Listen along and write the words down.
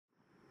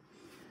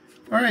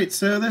Alright,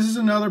 so this is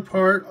another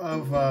part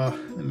of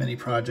the many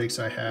projects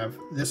I have.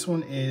 This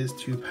one is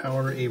to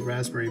power a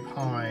Raspberry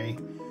Pi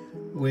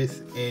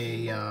with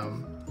a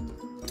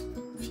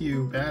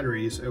few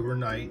batteries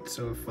overnight.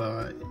 So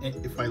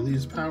if I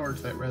lose power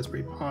to that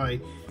Raspberry Pi,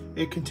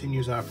 it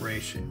continues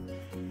operation.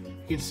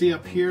 You can see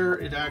up here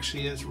it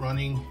actually is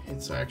running.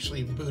 It's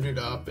actually booted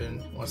up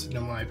and wants to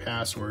know my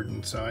password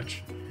and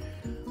such.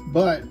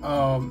 But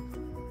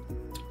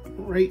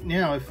right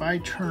now, if I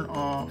turn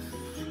off,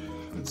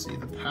 let's see,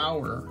 the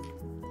power,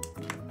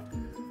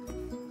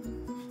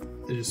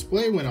 the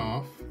display went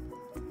off.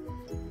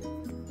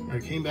 I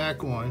came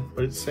back on,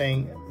 but it's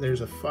saying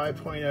there's a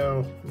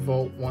 5.0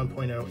 volt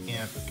 1.0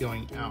 amp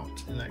going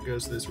out, and that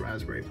goes to this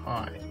Raspberry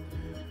Pi.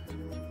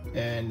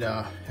 And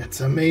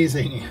it's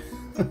amazing.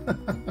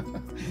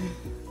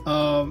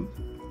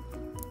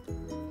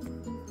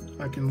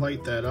 I can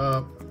light that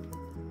up.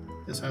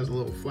 This has a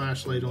little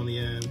flashlight on the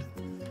end,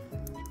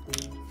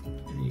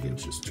 and you can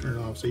just turn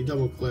it off. So you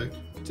double click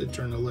to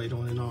turn the light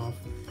on and off.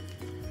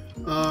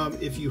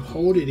 If you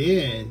hold it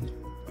in,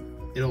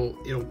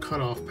 it'll cut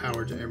off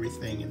power to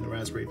everything, and the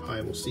Raspberry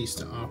Pi will cease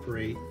to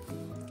operate.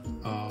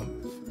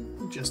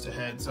 Just a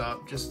heads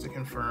up, just to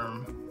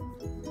confirm,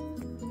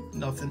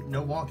 no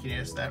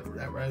wonkiness. That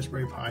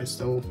Raspberry Pi is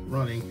still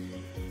running.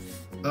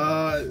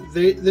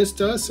 This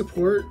does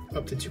support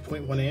up to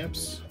 2.1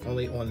 amps,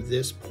 only on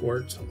this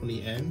port on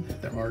the end.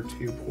 There are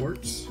two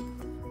ports.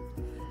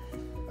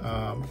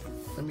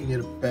 Let me get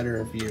a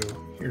better view.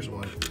 Here's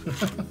one.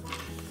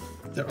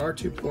 There are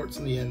two ports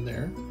in the end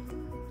there.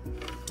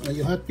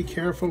 You'll have to be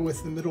careful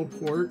with the middle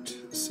port,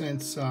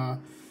 since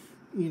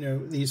you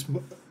know, these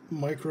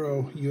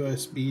micro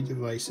USB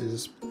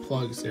devices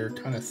plugs, they're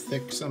kind of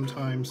thick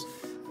sometimes,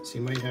 so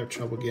you might have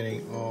trouble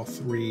getting all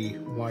three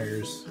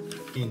wires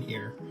in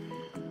here.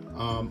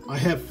 I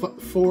have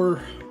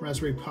 4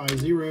 Raspberry Pi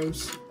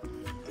Zeros,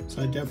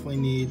 so I definitely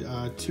need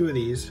 2 of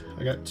these.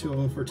 I got 2 of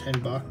them for 10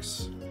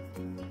 bucks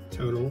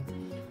total.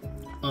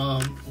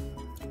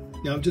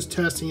 Now I'm just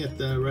testing if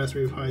the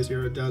Raspberry Pi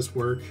Zero does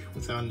work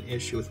without an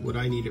issue with what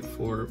I need it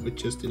for, with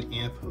just an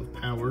amp of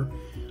power.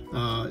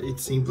 It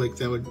seemed like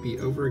that would be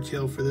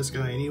overkill for this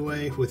guy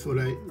anyway, with what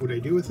I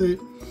do with it,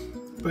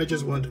 but I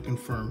just wanted to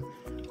confirm.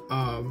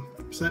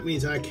 So that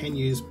means I can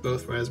use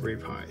both Raspberry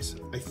Pis.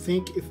 I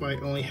think if I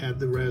only had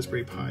the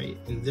Raspberry Pi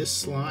in this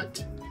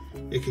slot,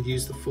 it could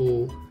use the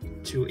full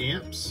 2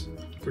 amps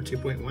for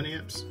 2.1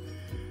 amps.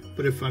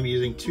 But if I'm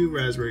using 2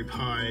 Raspberry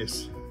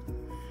Pis,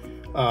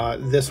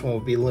 this one will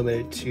be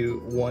limited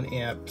to 1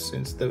 amp,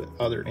 since the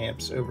other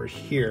amp's over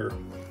here.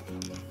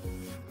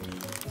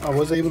 I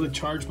was able to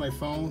charge my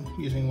phone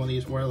using one of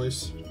these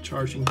wireless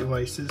charging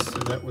devices, so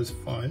that was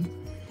fun.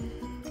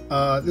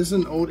 This is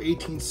an old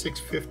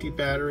 18650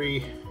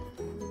 battery.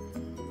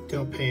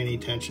 Don't pay any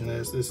attention to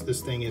this.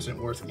 This thing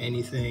isn't worth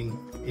anything.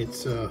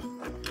 It's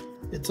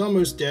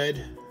almost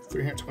dead,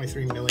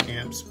 323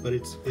 milliamps, but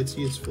it's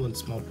useful in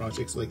small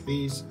projects like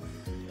these.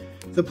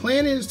 The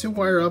plan is to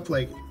wire up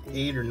like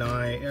 8 or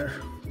 9, or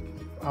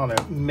I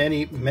don't know,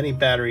 many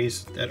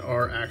batteries that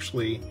are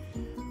actually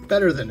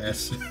better than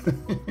this.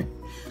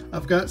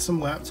 I've got some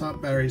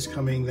laptop batteries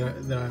coming that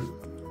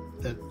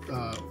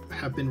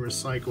have been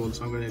recycled,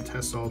 so I'm going to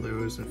test all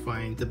those and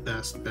find the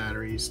best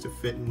batteries to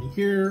fit in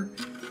here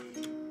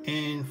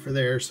and for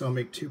there. So I'll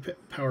make 2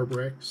 power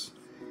bricks,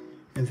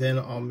 and then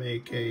I'll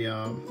make a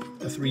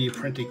 3D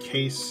printed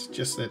case,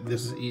 just that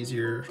this is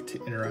easier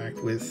to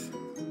interact with.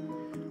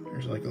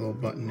 There's like a little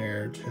button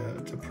there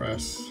to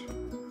press.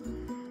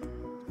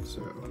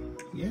 So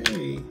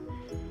yay.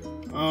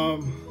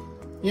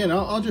 Yeah, and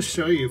I'll just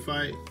show you,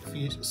 if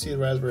you see the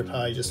Raspberry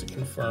Pi, just to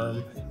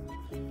confirm,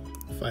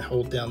 if I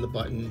hold down the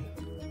button,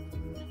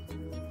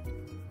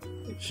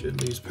 it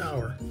should lose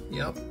power.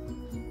 Yep,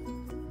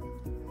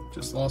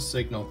 just lost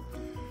signal.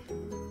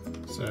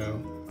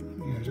 So,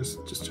 you know,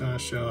 just trying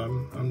to show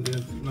I'm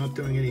not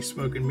doing any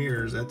smoke and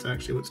mirrors. That's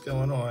actually what's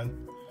going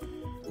on.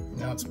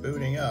 Now it's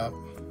booting up.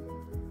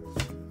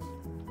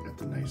 Got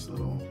the nice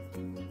little.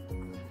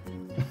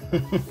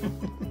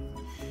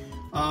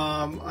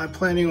 I'm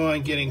planning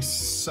on getting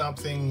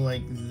something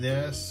like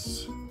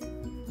this.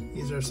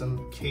 These are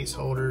some case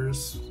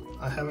holders.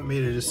 I haven't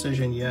made a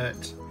decision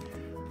yet,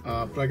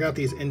 but I got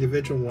these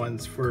individual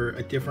ones for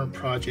a different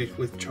project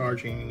with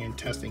charging and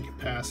testing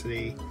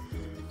capacity.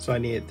 So I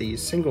needed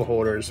these single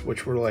holders,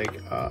 which were like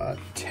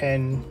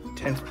 10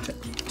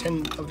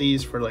 of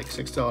these for like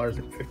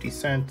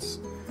 $6.50.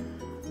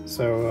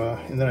 So,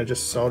 and then I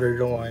just soldered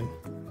it on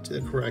to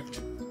the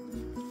correct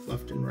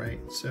left and right.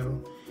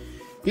 So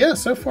yeah,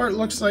 so far it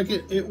looks like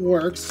it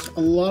works.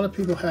 A lot of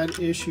people had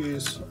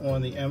issues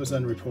on the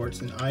Amazon reports,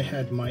 and I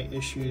had my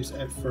issues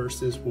at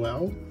first as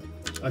well.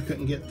 I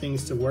couldn't get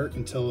things to work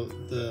until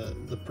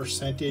the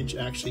percentage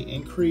actually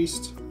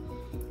increased.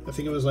 I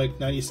think it was like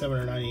 97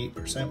 or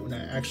 98% when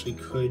I actually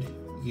could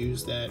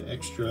use that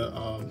extra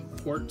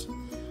port.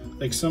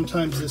 Like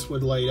sometimes this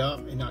would light up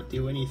and not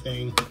do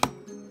anything,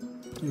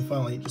 and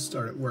finally it just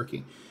started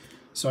working.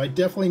 So I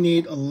definitely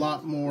need a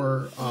lot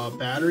more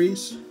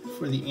batteries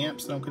for the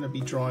amps that I'm going to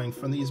be drawing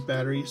from these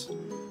batteries.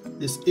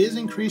 This is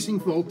increasing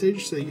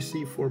voltage, so you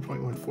see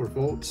 4.14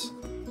 volts.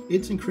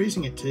 It's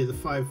increasing it to the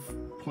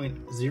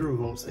 5.0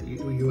 volts that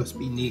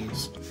USB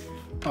needs.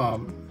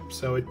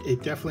 So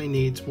it definitely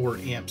needs more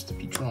amps to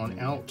be drawn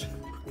out.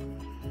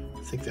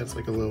 I think that's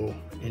like a little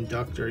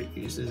inductor it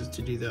uses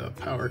to do the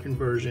power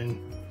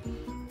conversion.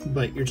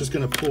 But you're just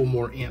going to pull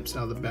more amps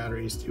out of the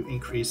batteries to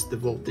increase the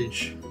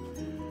voltage.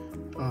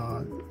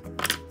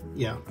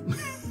 Yeah.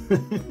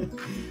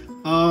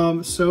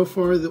 So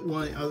far, one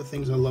of the other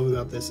things I love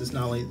about this is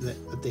not only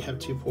that they have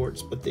 2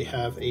 ports, but they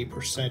have a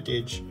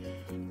percentage,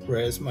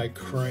 whereas my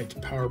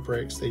current power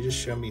bricks, they just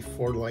show me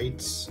 4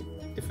 lights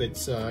if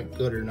it's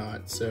good or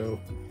not. So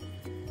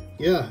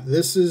yeah,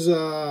 this is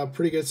a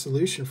pretty good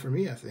solution for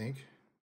me, I think.